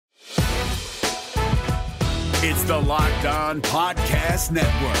It's the Locked On Podcast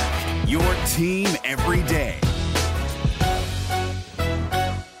Network, your team every day.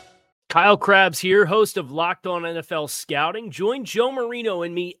 Kyle Krabs here, host of Locked On NFL Scouting. Join Joe Marino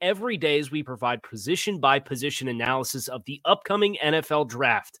and me every day as we provide position-by-position analysis of the upcoming NFL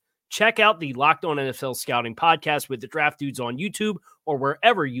Draft. Check out the Locked On NFL Scouting podcast with the Draft Dudes on YouTube or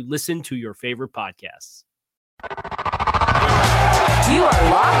wherever you listen to your favorite podcasts. You are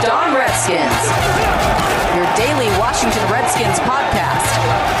Locked On Redskins, your daily Washington Redskins podcast,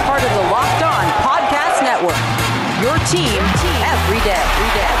 part of the Locked On Podcast Network, your team every day.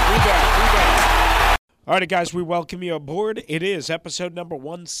 All right, guys, we welcome you aboard. It is episode number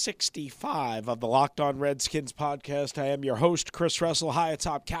 165 of the Locked On Redskins podcast. I am your host, Chris Russell, high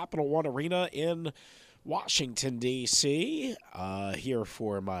atop Capital One Arena in Washington, D.C., here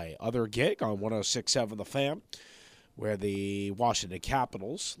for my other gig on 106.7 The Fan, where the Washington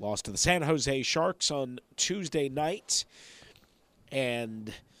Capitals lost to the San Jose Sharks on Tuesday night.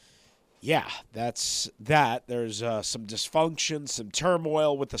 And, yeah, that's that. There's some dysfunction, some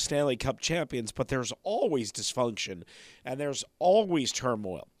turmoil with the Stanley Cup champions, but there's always dysfunction and there's always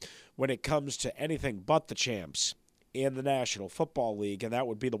turmoil when it comes to anything but the champs in the National Football League, and that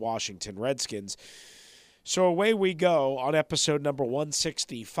would be the Washington Redskins. So away we go on episode number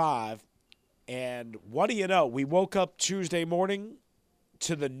 165. And what do you know? We woke up Tuesday morning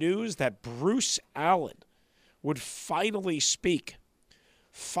to the news that Bruce Allen would finally speak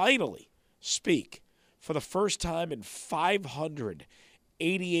for the first time in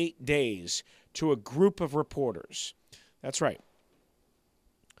 588 days to a group of reporters. That's right.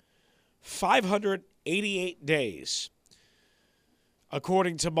 588 days,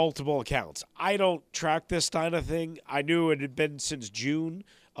 according to multiple accounts. I don't track this kind of thing. I knew it had been since June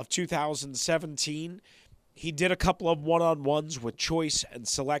of 2017. He did a couple of one-on-ones with choice and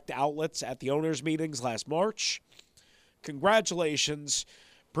select outlets at the owners' meetings last March. Congratulations,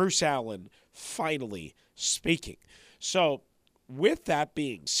 Bruce Allen finally speaking. So, with that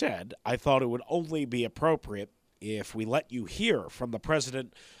being said, I thought it would only be appropriate if we let you hear from the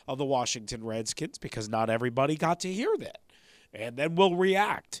president of the Washington Redskins, because not everybody got to hear that. And then we'll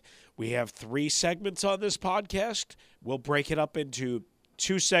react. We have 3 segments on this podcast. We'll break it up into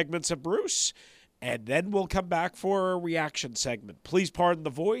 2 segments of Bruce, and then we'll come back for a reaction segment. Please pardon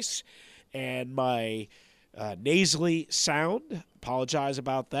the voice and my nasally sound. Apologize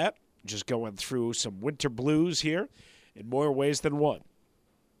about that. Just going through some winter blues here in more ways than one.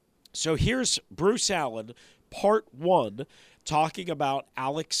 So here's Bruce Allen, part 1, talking about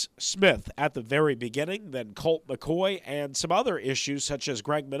Alex Smith at the very beginning, then Colt McCoy, and some other issues such as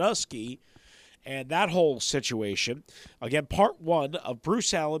Greg Minuski and that whole situation. Again, part 1 of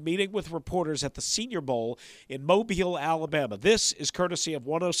Bruce Allen meeting with reporters at the Senior Bowl in Mobile, Alabama. This is courtesy of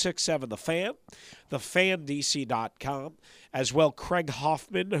 106.7 The Fan, thefandc.com, as well Craig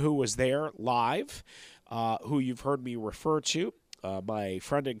Hoffman, who was there live, who you've heard me refer to, my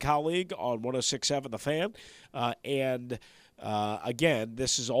friend and colleague on 106.7 The Fan. Again,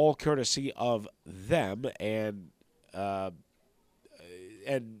 this is all courtesy of them, and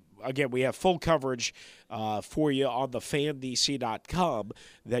again, we have full coverage for you on thefandc.com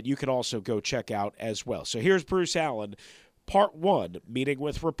that you can also go check out as well. So here's Bruce Allen, part 1, meeting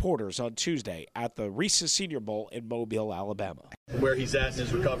with reporters on Tuesday at the Reese's Senior Bowl in Mobile, Alabama. Where he's at in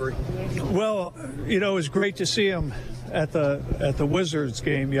his recovery? Well, it was great to see him at the Wizards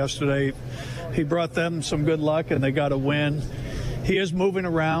game yesterday. He brought them some good luck, and they got a win. He is moving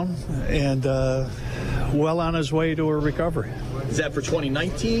around and well on his way to a recovery. Is that for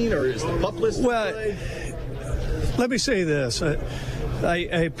 2019, or is the pup list? Well, let me say this. I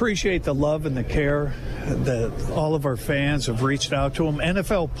appreciate the love and the care that all of our fans have reached out to him,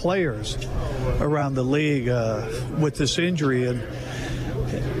 NFL players around the league with this injury. And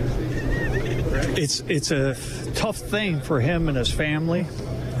it's a tough thing for him and his family,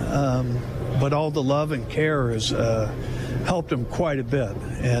 but all the love and care has helped him quite a bit.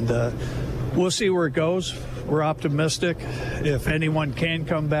 And we'll see where it goes. We're optimistic. If anyone can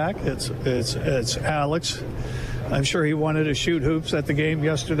come back, it's Alex. I'm sure he wanted to shoot hoops at the game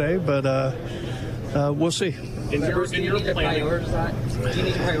yesterday, but we'll see. Do you need to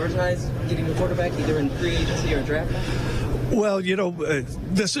prioritize getting a quarterback either in free agency or draft? Well,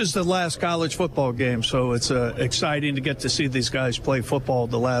 this is the last college football game, so it's exciting to get to see these guys play football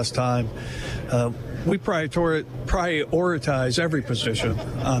the last time. We prioritize every position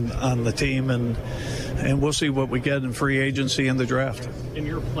on the team, and we'll see what we get in free agency and the draft. In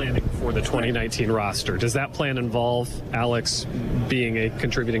your planning for the 2019 roster, does that plan involve Alex being a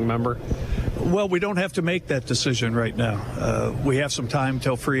contributing member? Well, we don't have to make that decision right now. We have some time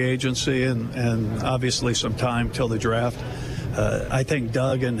till free agency and obviously some time till the draft. I think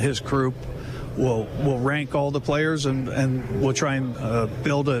Doug and his group will rank all the players and we'll try and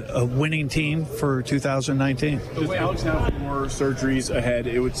build a winning team for 2019. Does Alex have more surgeries ahead?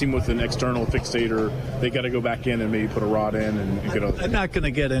 It would seem with an external fixator, they got to go back in and maybe put a rod in and get a... I'm not going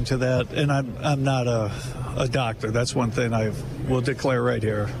to get into that, and I'm not a doctor. That's one thing I will declare right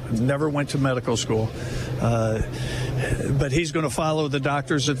here. Never went to medical school. But he's going to follow the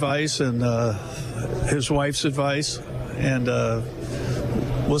doctor's advice and his wife's advice, and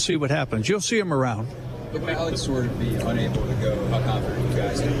we'll see what happens. You'll see him around. If Alex were to be unable to go, how confident are you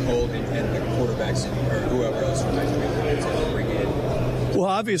guys in Colt and the quarterbacks or whoever else you might be able to bring in? Well,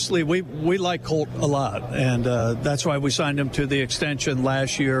 obviously, we like Colt a lot, and that's why we signed him to the extension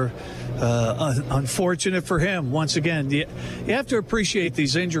last year. Unfortunate for him, once again, you have to appreciate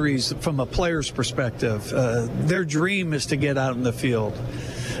these injuries from a player's perspective. Their dream is to get out in the field.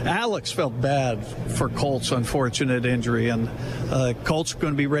 Alex felt bad for Colt's unfortunate injury, and Colt's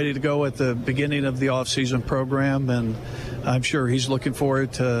going to be ready to go at the beginning of the offseason program, and I'm sure he's looking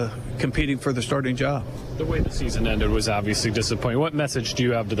forward to competing for the starting job. The way the season ended was obviously disappointing. What message do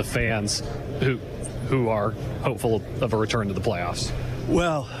you have to the fans who are hopeful of a return to the playoffs?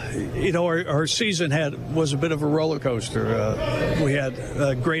 Well, you know, our season was a bit of a roller coaster. We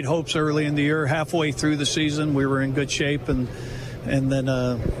had great hopes early in the year. Halfway through the season, we were in good shape, and then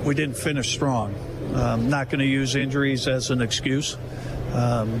we didn't finish strong. Not going to use injuries as an excuse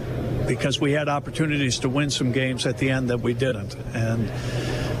because we had opportunities to win some games at the end that we didn't. And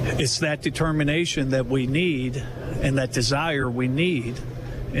it's that determination that we need and that desire we need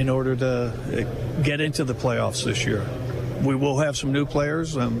in order to get into the playoffs this year. We will have some new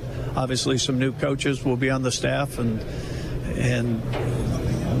players, and obviously some new coaches will be on the staff, and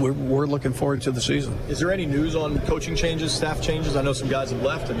we're looking forward to the season. Is there any news on coaching changes, staff changes? I know some guys have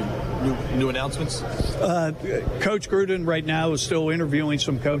left. Any new announcements? Coach Gruden right now is still interviewing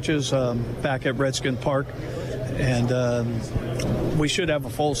some coaches back at Redskins Park, and we should have a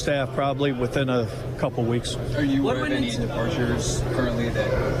full staff probably within a couple weeks. Are you aware of any departures currently that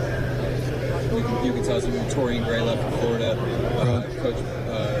you can tell us? Torian Gray left for Florida. Coach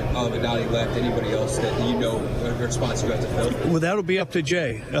Oliver left. Anybody else that you know a response you have to fill? Well, that'll be up to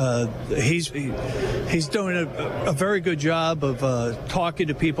Jay. He's doing a very good job of talking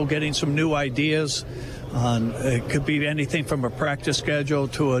to people, getting some new ideas. It could be anything from a practice schedule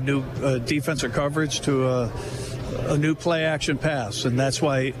to a new defensive coverage to a new play action pass, and that's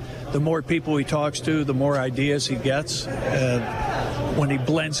why the more people he talks to, the more ideas he gets. When he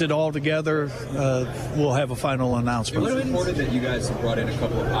blends it all together, we'll have a final announcement. It was reported that you guys have brought in a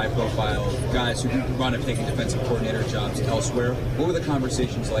couple of high-profile guys who wound up taking defensive coordinator jobs elsewhere. What were the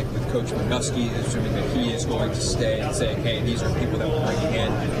conversations like with Coach Manusky, assuming that he is going to stay and saying, hey, these are people that we're bringing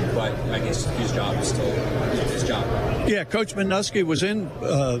in, but I guess his job is still his job? Yeah, Coach Manusky was in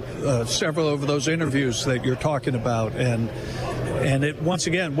several of those interviews that you're talking about, and once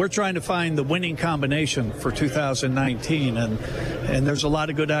again, we're trying to find the winning combination for 2019, and there's a lot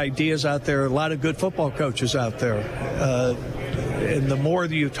of good ideas out there, a lot of good football coaches out there. And the more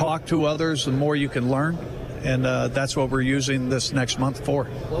you talk to others, the more you can learn, and that's what we're using this next month for.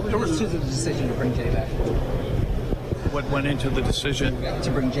 What went into the decision to bring Jay back? What went into the decision?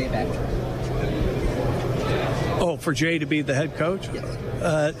 To bring Jay back. Oh, for Jay to be the head coach?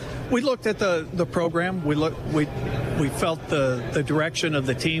 Yes. We looked at the program. We felt the direction of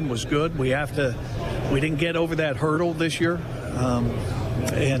the team was good. We didn't get over that hurdle this year,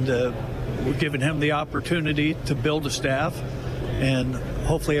 and we're giving him the opportunity to build a staff and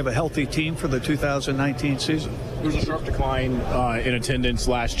hopefully have a healthy team for the 2019 season. There was a sharp decline in attendance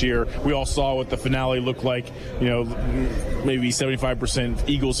last year. We all saw what the finale looked like. You know, maybe 75%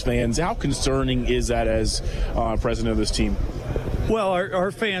 Eagles fans. How concerning is that as president of this team? Well,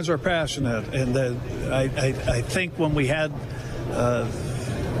 our fans are passionate, and I think when we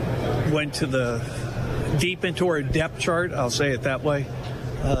went to the deep into our depth chart, I'll say it that way,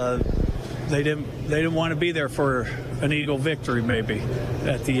 they didn't want to be there for an Eagle victory maybe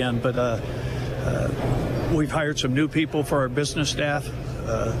at the end, but we've hired some new people for our business staff.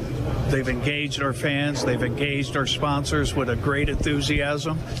 They've engaged our fans. They've engaged our sponsors with a great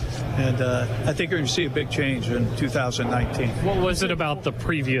enthusiasm. And I think you're going to see a big change in 2019. What was it about the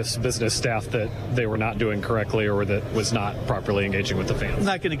previous business staff that they were not doing correctly or that was not properly engaging with the fans? I'm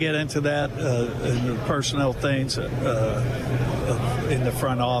not going to get into that in the personnel things. in the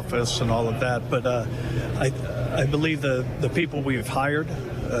front office and all of that. But I believe the people we've hired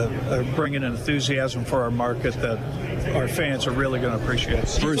are bringing an enthusiasm for our market that our fans are really going to appreciate.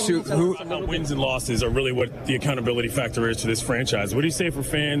 Bruce, who wins and losses are really what the accountability factor is to this franchise. What do you say for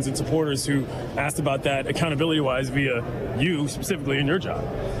fans and supporters who asked about that accountability-wise via you specifically in your job?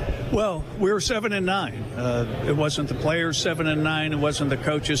 Well, we were 7-9. It wasn't the players 7-9. It wasn't the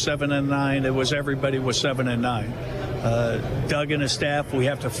coaches 7-9. It was everybody was 7-9. Doug and his staff, we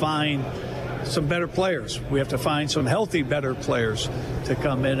have to find some better players. We have to find some healthy, better players to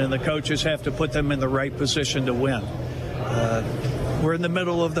come in, and the coaches have to put them in the right position to win. We're in the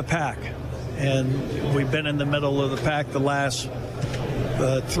middle of the pack, and we've been in the middle of the pack the last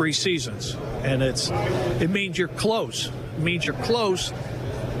 3 seasons, and it means you're close. It means you're close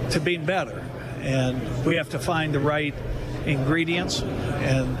to being better, and we have to find the right ingredients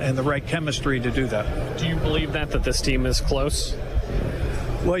and the right chemistry to do that. Do you believe that this team is close?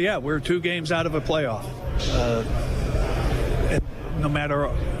 Well, yeah, we're 2 games out of a playoff. And no matter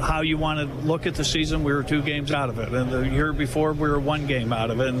how you want to look at the season, we were 2 games out of it. And the year before, we were 1 game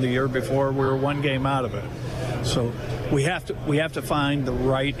out of it. And the year before, we were 1 game out of it. So we have to find the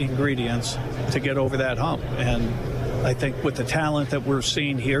right ingredients to get over that hump. And I think with the talent that we're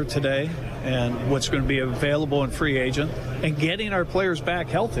seeing here today and what's going to be available in free agent and getting our players back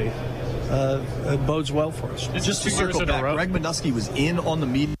healthy, it bodes well for us. Just to circle back, Greg Manusky was in on the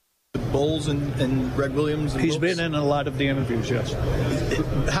meeting with Bowles and Greg Williams. And He's been in a lot of the interviews, yes.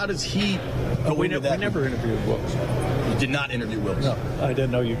 How does he go into that? We never interviewed Wills. You did not interview Wills? No, I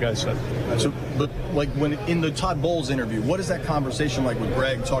didn't know you guys said that. So, but like when in the Todd Bowles interview, what is that conversation like with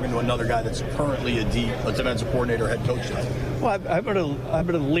Greg talking to another guy that's currently a defensive coordinator, head coach? Well, I'm going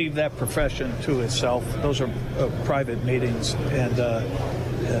to leave that profession to itself. Those are private meetings, and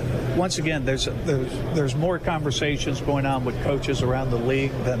once again, there's more conversations going on with coaches around the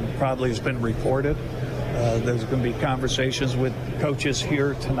league than probably has been reported. There's going to be conversations with coaches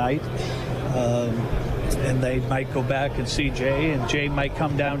here tonight, and they might go back and see Jay, and Jay might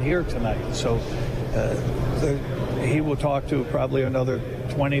come down here tonight. So he will talk to probably another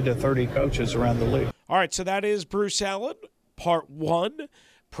 20 to 30 coaches around the league. All right, so that is Bruce Allen, part 1.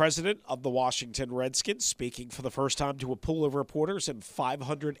 President of the Washington Redskins, speaking for the first time to a pool of reporters in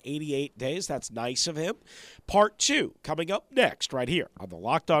 588 days. That's nice of him. Part 2 coming up next right here on the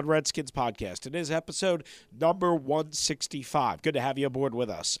Locked On Redskins podcast. It is episode number 165. Good to have you aboard with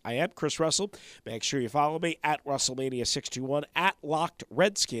us. I am Chris Russell. Make sure you follow me at WrestleMania621, at Locked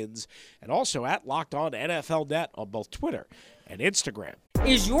Redskins, and also at Locked On NFL.net on both Twitter and Instagram.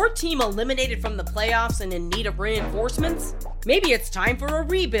 Is your team eliminated from the playoffs and in need of reinforcements? Maybe it's time for a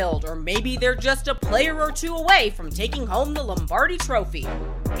rebuild, or maybe they're just a player or 2 away from taking home the Lombardi Trophy.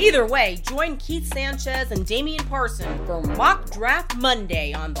 Either way, join Keith Sanchez and Damian Parson for Mock Draft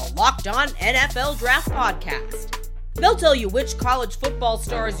Monday on the Locked On NFL Draft Podcast. They'll tell you which college football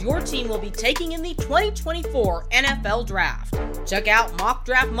stars your team will be taking in the 2024 NFL Draft. Check out Mock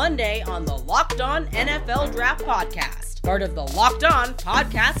Draft Monday on the Locked On NFL Draft Podcast, part of the Locked On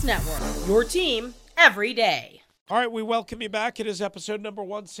Podcast Network. Your team every day. All right, we welcome you back. It is episode number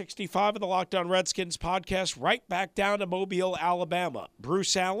 165 of the Locked On Redskins podcast, right back down to Mobile, Alabama.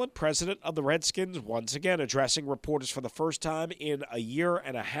 Bruce Allen, president of the Redskins, once again addressing reporters for the first time in a year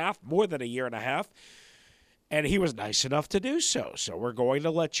and a half, more than a year and a half. And he was nice enough to do so. So we're going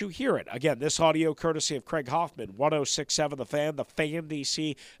to let you hear it. Again, this audio courtesy of Craig Hoffman, 1067 The Fan,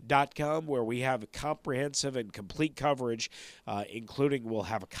 thefandc.com, where we have comprehensive and complete coverage, including we'll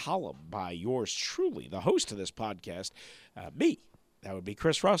have a column by yours truly, the host of this podcast, me. That would be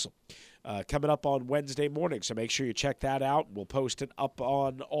Chris Russell. Coming up on Wednesday morning, so make sure you check that out. We'll post it up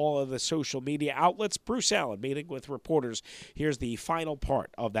on all of the social media outlets. Bruce Allen meeting with reporters. Here's the final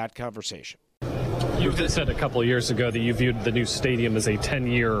part of that conversation. You said a couple of years ago that you viewed the new stadium as a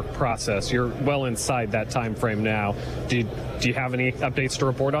 10-year process. You're well inside that time frame now. Do you have any updates to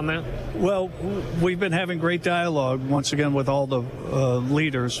report on that? Well, we've been having great dialogue, once again, with all the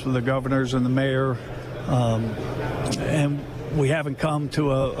leaders, the governors and the mayor, and we haven't come to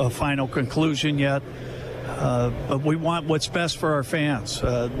a final conclusion yet. But we want what's best for our fans.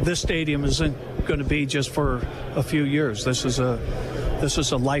 This stadium isn't going to be just for a few years. This is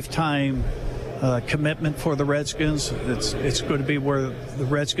a lifetime commitment for the Redskins. It's going to be where the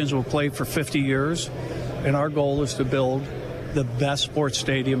Redskins will play for 50 years, and our goal is to build the best sports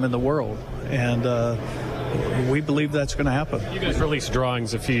stadium in the world. And we believe that's going to happen. You guys released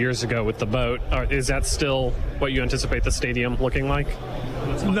drawings a few years ago with the boat. Is that still what you anticipate the stadium looking like?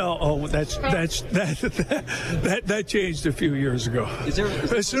 No, that changed a few years ago.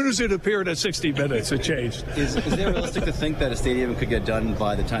 As soon as it appeared at 60 Minutes, it changed. Is it realistic to think that a stadium could get done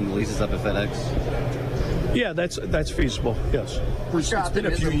by the time the lease is up at FedEx? Yeah, that's feasible, yes. Bruce, it's been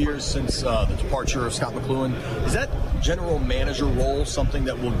a few years since the departure of Scott McCloughan. Is that general manager role something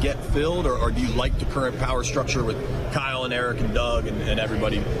that will get filled, or do you like the current power structure with Kyle and Eric and Doug and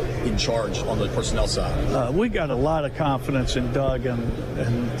everybody in charge on the personnel side? We got a lot of confidence in Doug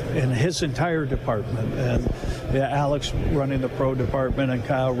and his entire department. And Alex running the pro department and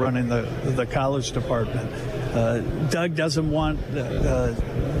Kyle running the college department. Doug doesn't want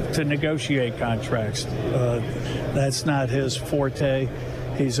to negotiate contracts. That's not his forte.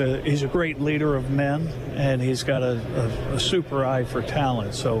 He's a great leader of men, and he's got a super eye for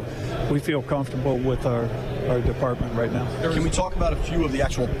talent. So we feel comfortable with our department right now. Can we talk about a few of the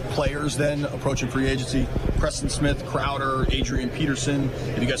actual players then approaching free agency? Preston Smith, Crowder, Adrian Peterson.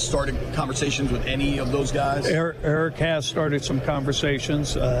 Have you guys started conversations with any of those guys? Eric has started some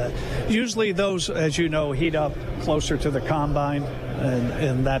conversations. Usually those, as you know, heat up closer to the combine and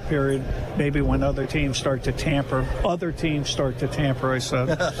in that period, maybe when other teams start to tamper. I said.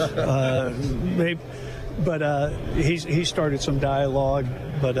 Maybe. But he started some dialogue,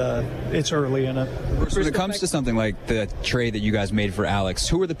 but it's early in it. When it comes to something like the trade that you guys made for Alex,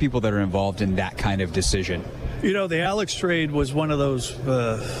 who are the people that are involved in that kind of decision? You know, the Alex trade was one of those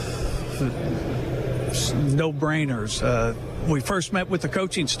no-brainers. We first met with the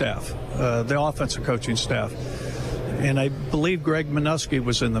coaching staff, the offensive coaching staff, and I believe Greg Minuski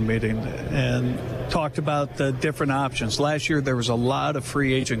was in the meeting and talked about the different options. Last year there was a lot of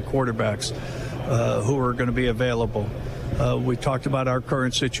free agent quarterbacks who were going to be available. We talked about our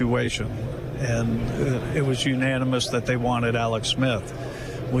current situation, and it was unanimous that they wanted Alex Smith.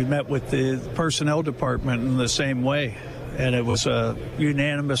 We met with the personnel department in the same way, and it was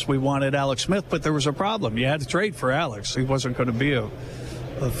unanimous we wanted Alex Smith, but there was a problem. You had to trade for Alex. He wasn't going to be a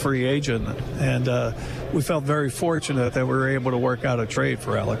free agent, and we felt very fortunate that we were able to work out a trade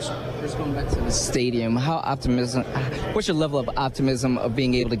for Alex. Just going back to the stadium, what's your level of optimism of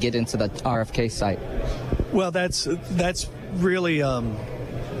being able to get into the RFK site? Well, that's really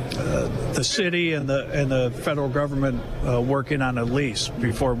the city and the federal government working on a lease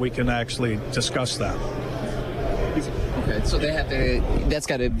before we can actually discuss that. Okay, so that's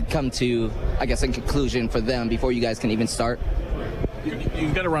got to come to, I guess, a conclusion for them before you guys can even start.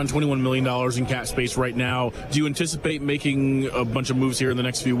 You've got around $21 million in cap space right now. Do you anticipate making a bunch of moves here in the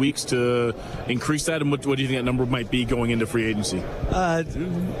next few weeks to increase that? And what do you think that number might be going into free agency?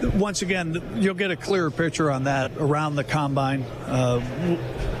 Once again, you'll get a clearer picture on that around the combine.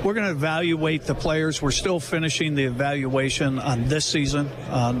 We're going to evaluate the players. We're still finishing the evaluation on this season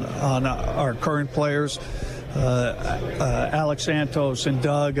on our current players. Alex Santos and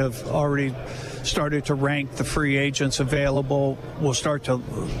Doug have already started to rank the free agents available. We'll start to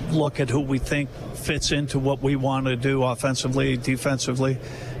look at who we think fits into what we want to do offensively, defensively,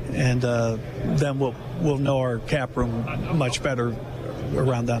 and then we'll know our cap room much better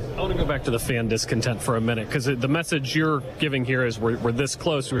around that. I want to go back to the fan discontent for a minute, because the message you're giving here is we're this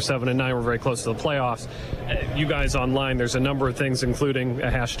close. We're 7-9. We're very close to the playoffs. You guys online, there's a number of things, including a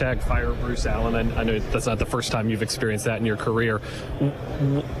hashtag Fire Bruce Allen. I know that's not the first time you've experienced that in your career.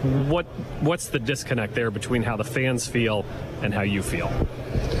 What's the disconnect there between how the fans feel and how you feel?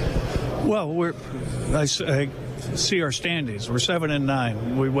 Well, I see our standings. We're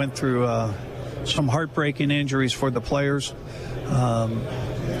 7-9. We went through some heartbreaking injuries for the players.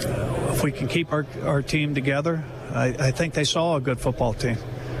 If we can keep our team together, I think they saw a good football team.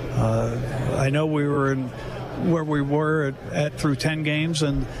 I know we were in where we were at through 10 games,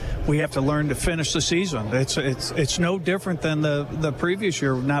 and we have to learn to finish the season. It's no different than the previous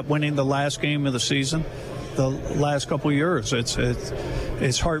year, not winning the last game of the season the last couple of years.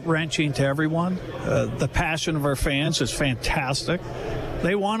 It's heart-wrenching to everyone. The passion of our fans is fantastic.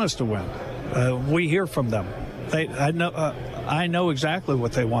 They want us to win. We hear from them. I know exactly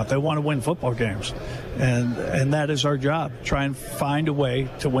what they want. They want to win football games, and that is our job. Try and find a way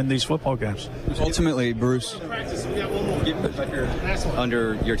to win these football games. Ultimately, Bruce,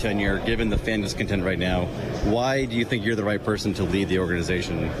 under your tenure, given the fan discontent right now, why do you think you're the right person to lead the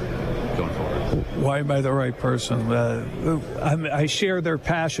organization going forward? Why am I the right person? I share their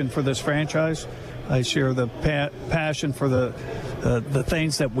passion for this franchise. I share the passion for the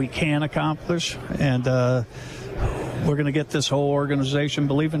things that we can accomplish, and we're going to get this whole organization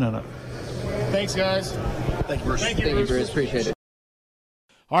believing in it. Thanks, guys. Thank you, Bruce. Thank you, Bruce. Appreciate it.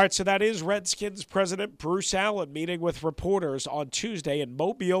 All right, so that is Redskins president Bruce Allen meeting with reporters on Tuesday in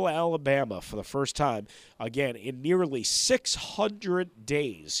Mobile, Alabama for the first time, again, in nearly 600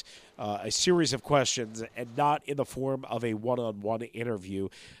 days. A series of questions, and not in the form of a one-on-one interview,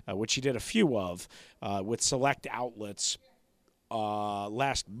 which he did a few of with select outlets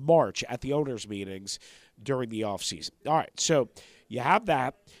last March at the owners' meetings during the offseason. All right, so you have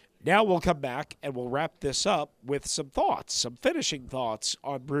that. Now we'll come back and we'll wrap this up with some thoughts, some finishing thoughts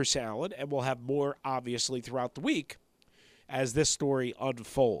on Bruce Allen, and we'll have more, obviously, throughout the week as this story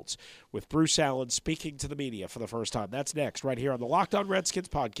unfolds, with Bruce Allen speaking to the media for the first time. That's next, right here on the Locked On Redskins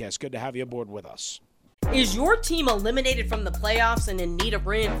podcast. Good to have you aboard with us. Is your team eliminated from the playoffs and in need of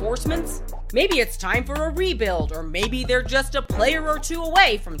reinforcements? Maybe it's time for a rebuild, or maybe they're just a player or two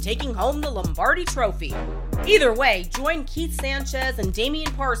away from taking home the Lombardi Trophy. Either way, join Keith Sanchez and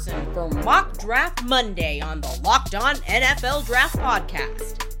Damian Parson for Mock Draft Monday on the Locked On NFL Draft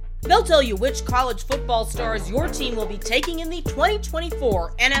Podcast. They'll tell you which college football stars your team will be taking in the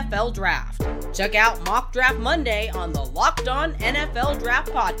 2024 NFL Draft. Check out Mock Draft Monday on the Locked On NFL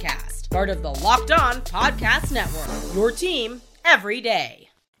Draft Podcast, part of the Locked On Podcast Network, your team every day.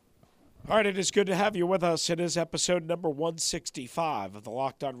 All right, it is good to have you with us. It is episode number 165 of the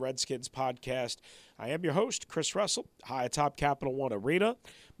Locked On Redskins podcast. I am your host, Chris Russell, high atop Capital One Arena.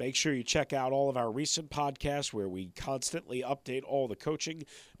 Make sure you check out all of our recent podcasts where we constantly update all the coaching,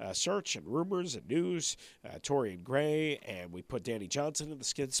 search, and rumors and news. Torian Gray, and we put Danny Johnson in the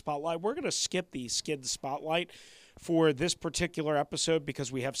Skin Spotlight. We're going to skip the Skin Spotlight for this particular episode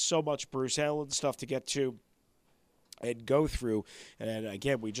because we have so much Bruce Allen stuff to get to and go through. And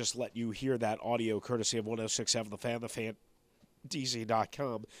again, we just let you hear that audio courtesy of 106.7 The Fan,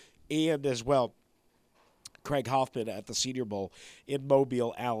 thefandc.com, and as well Craig Hoffman at the Senior Bowl in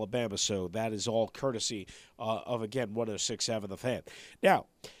Mobile, Alabama. So that is all courtesy of, again, 106.7 The Fan. Now,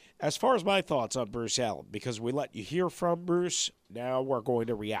 as far as my thoughts on Bruce Allen, because we let you hear from Bruce, now we're going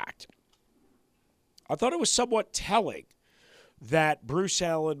to react. I thought it was somewhat telling that Bruce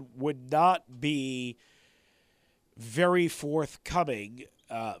Allen would not be very forthcoming,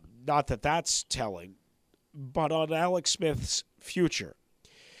 not that that's telling, but on Alex Smith's future.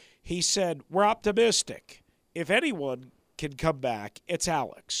 He said, we're optimistic. If anyone can come back, it's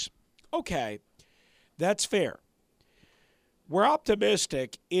Alex. Okay, that's fair. We're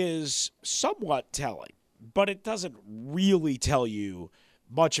optimistic is somewhat telling, but it doesn't really tell you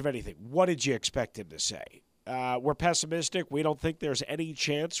much of anything. What did you expect him to say? We're pessimistic. We don't think there's any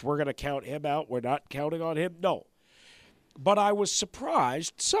chance we're going to count him out. We're not counting on him. No. But I was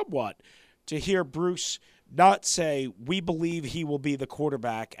surprised somewhat to hear Bruce not say, we believe he will be the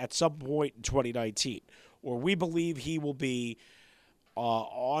quarterback at some point in 2019, or we believe he will be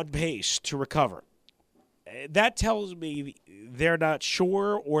on pace to recover. That tells me they're not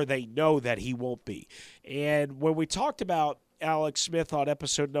sure or they know that he won't be. And when we talked about Alex Smith on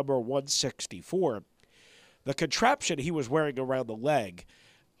episode number 164, the contraption he was wearing around the leg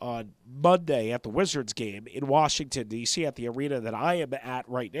on Monday at the Wizards game in Washington, D.C., at the arena that I am at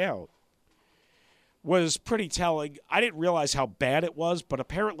right now, was pretty telling. I didn't realize how bad it was, but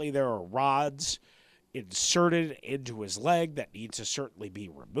apparently there are rods inserted into his leg that need to certainly be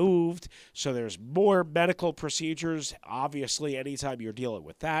removed. So there's more medical procedures. Obviously, anytime you're dealing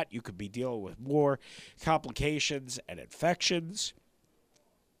with that, you could be dealing with more complications and infections.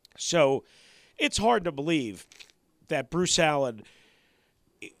 So it's hard to believe that Bruce Allen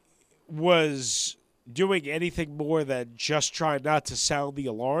was doing anything more than just trying not to sound the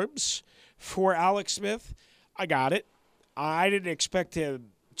alarms for Alex Smith. I got it. I didn't expect him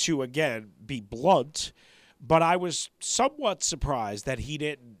to, again, be blunt, but I was somewhat surprised that he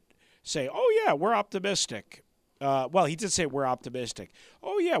didn't say, oh, yeah, we're optimistic. Well, he did say we're optimistic.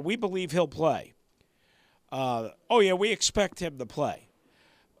 Oh, yeah, we believe he'll play. Oh, yeah, we expect him to play.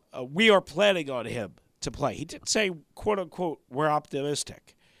 We are planning on him to play. He didn't say, quote, unquote, we're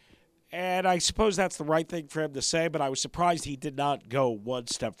optimistic. And I suppose that's the right thing for him to say, but I was surprised he did not go one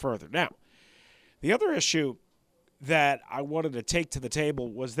step further. Now, the other issue that I wanted to take to the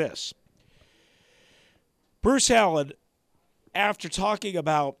table was this. Bruce Allen, after talking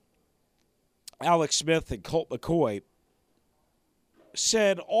about Alex Smith and Colt McCoy,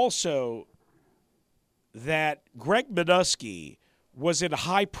 said also that Greg Minuski was in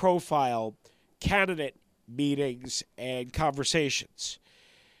high-profile candidate meetings and conversations.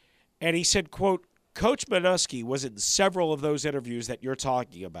 And he said, quote, Coach Minuski was in several of those interviews that you're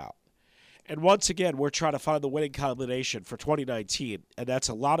talking about. And once again, we're trying to find the winning combination for 2019, and that's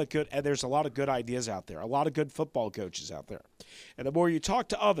a lot of good. And there's a lot of good ideas out there, a lot of good football coaches out there. And the more you talk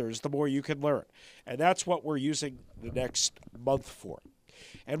to others, the more you can learn. And that's what we're using the next month for.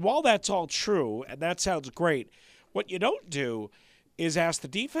 And while that's all true, and that sounds great, what you don't do is ask the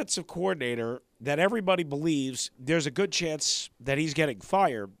defensive coordinator that everybody believes there's a good chance that he's getting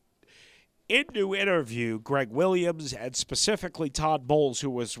fired. Into interview Greg Williams and specifically Todd Bowles, who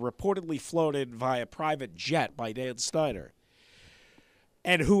was reportedly flown in via private jet by Dan Snyder,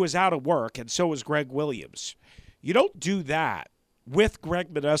 and who was out of work, and so was Greg Williams. You don't do that with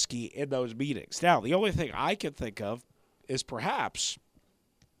Greg Minuski in those meetings. Now, the only thing I can think of is perhaps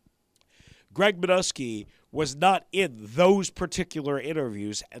Greg Minuski was not in those particular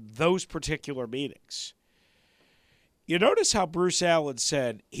interviews and those particular meetings. You notice how Bruce Allen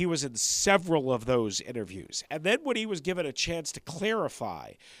said he was in several of those interviews. And then when he was given a chance to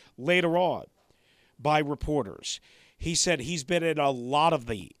clarify later on by reporters, he said he's been in a lot of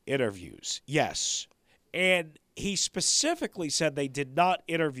the interviews. Yes. And he specifically said they did not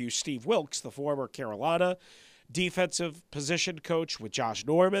interview Steve Wilks, the former Carolina defensive position coach with Josh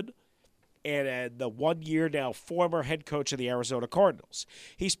Norman, and the 1 year now former head coach of the Arizona Cardinals.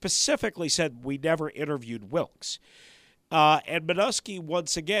 He specifically said we never interviewed Wilks. And Minuski,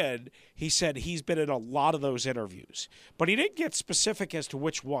 once again, he said he's been in a lot of those interviews. But he didn't get specific as to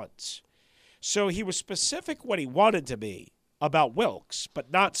which ones. So he was specific when he wanted to be about Wilks, but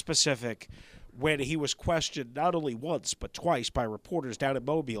not specific when he was questioned not only once but twice by reporters down in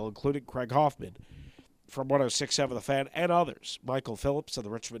Mobile, including Craig Hoffman from 106.7 The Fan and others, Michael Phillips of the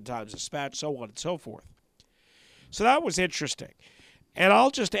Richmond Times-Dispatch, so on and so forth. So that was interesting. And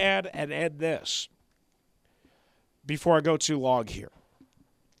I'll just add and end this before I go too long here.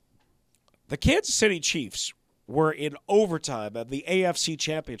 The Kansas City Chiefs were in overtime of the AFC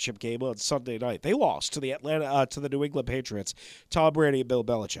Championship game on Sunday night. They lost to the New England Patriots, Tom Brady and Bill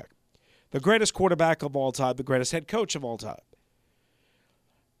Belichick. The greatest quarterback of all time, the greatest head coach of all time.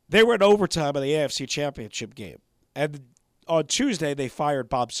 They were in overtime of the AFC Championship game. And on Tuesday, they fired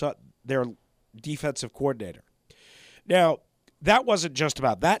Bob Sutton, their defensive coordinator. Now, that wasn't just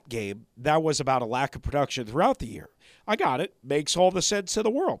about that game. That was about a lack of production throughout the year. I got it. Makes all the sense in the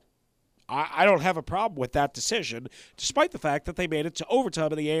world. I don't have a problem with that decision, despite the fact that they made it to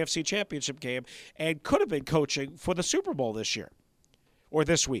overtime in the AFC Championship game and could have been coaching for the Super Bowl this year or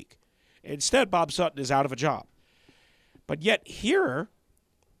this week. Instead, Bob Sutton is out of a job. But yet here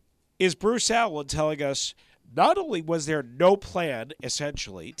is Bruce Allen telling us not only was there no plan,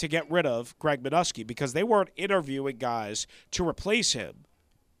 essentially, to get rid of Greg Minuski because they weren't interviewing guys to replace him.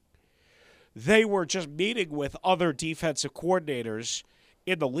 They were just meeting with other defensive coordinators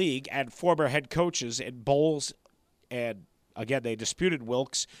in the league and former head coaches in Bowles, and again, they disputed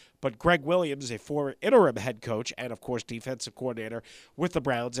Wilks, but Greg Williams, a former interim head coach and, of course, defensive coordinator with the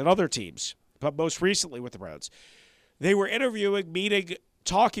Browns and other teams, but most recently with the Browns. They were interviewing, meeting,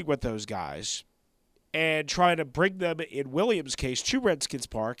 talking with those guys and trying to bring them, in Williams' case, to Redskins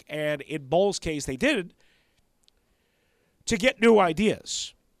Park, and in Bowles' case, they did, to get new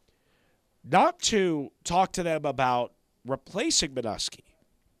ideas. Not to talk to them about replacing Minuski.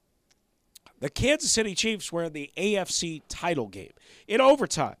 The Kansas City Chiefs were in the AFC title game in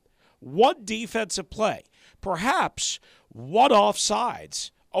overtime. One defensive play, perhaps one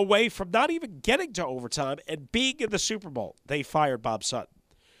offsides away from not even getting to overtime and being in the Super Bowl. They fired Bob Sutton.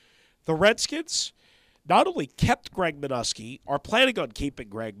 The Redskins not only kept Greg Minuski, are planning on keeping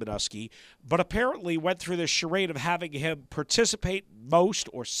Greg Minuski, but apparently went through this charade of having him participate in most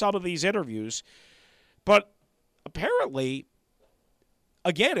or some of these interviews. But apparently,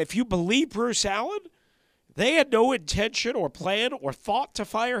 again, if you believe Bruce Allen, they had no intention or plan or thought to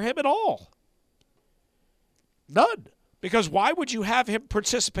fire him at all. None. Because why would you have him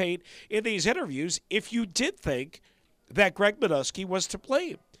participate in these interviews if you did think that Greg Minuski was to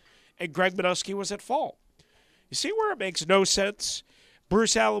blame and Greg Minuski was at fault? You see where it makes no sense?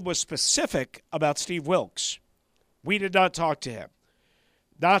 Bruce Allen was specific about Steve Wilks. We did not talk to him.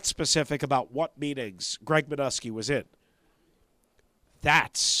 Not specific about what meetings Greg Minuski was in.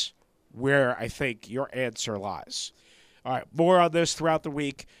 That's where I think your answer lies. All right, more on this throughout the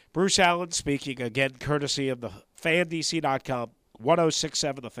week. Bruce Allen speaking, again, courtesy of the FanDC.com,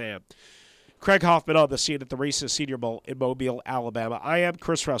 106.7 The Fan. Craig Hoffman on the scene at the Reese's Senior Bowl in Mobile, Alabama. I am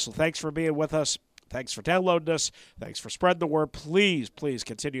Chris Russell. Thanks for being with us. Thanks for downloading us. Thanks for spreading the word. Please, please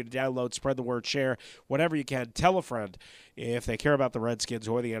continue to download, spread the word, share, whatever you can. Tell a friend if they care about the Redskins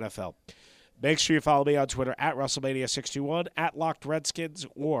or the NFL. Make sure you follow me on Twitter at WrestleMania621, at Locked Redskins,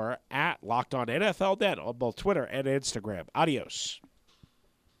 or at LockedOnNFLNet on both Twitter and Instagram. Adios.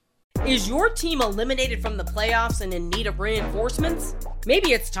 Is your team eliminated from the playoffs and in need of reinforcements?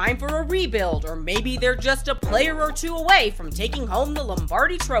 Maybe it's time for a rebuild, or maybe they're just a player or two away from taking home the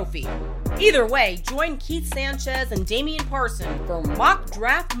Lombardi Trophy. Either way, join Keith Sanchez and Damian Parson for Mock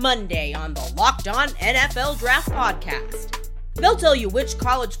Draft Monday on the Locked On NFL Draft Podcast. They'll tell you which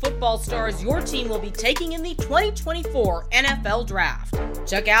college football stars your team will be taking in the 2024 NFL Draft.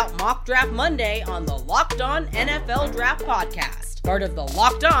 Check out Mock Draft Monday on the Locked On NFL Draft Podcast, part of the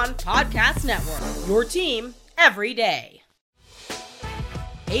Locked On Podcast Network, your team every day.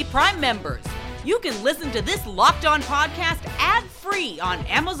 Hey, Prime members, you can listen to this Locked On podcast ad-free on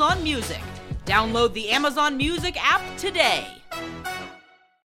Amazon Music. Download the Amazon Music app today.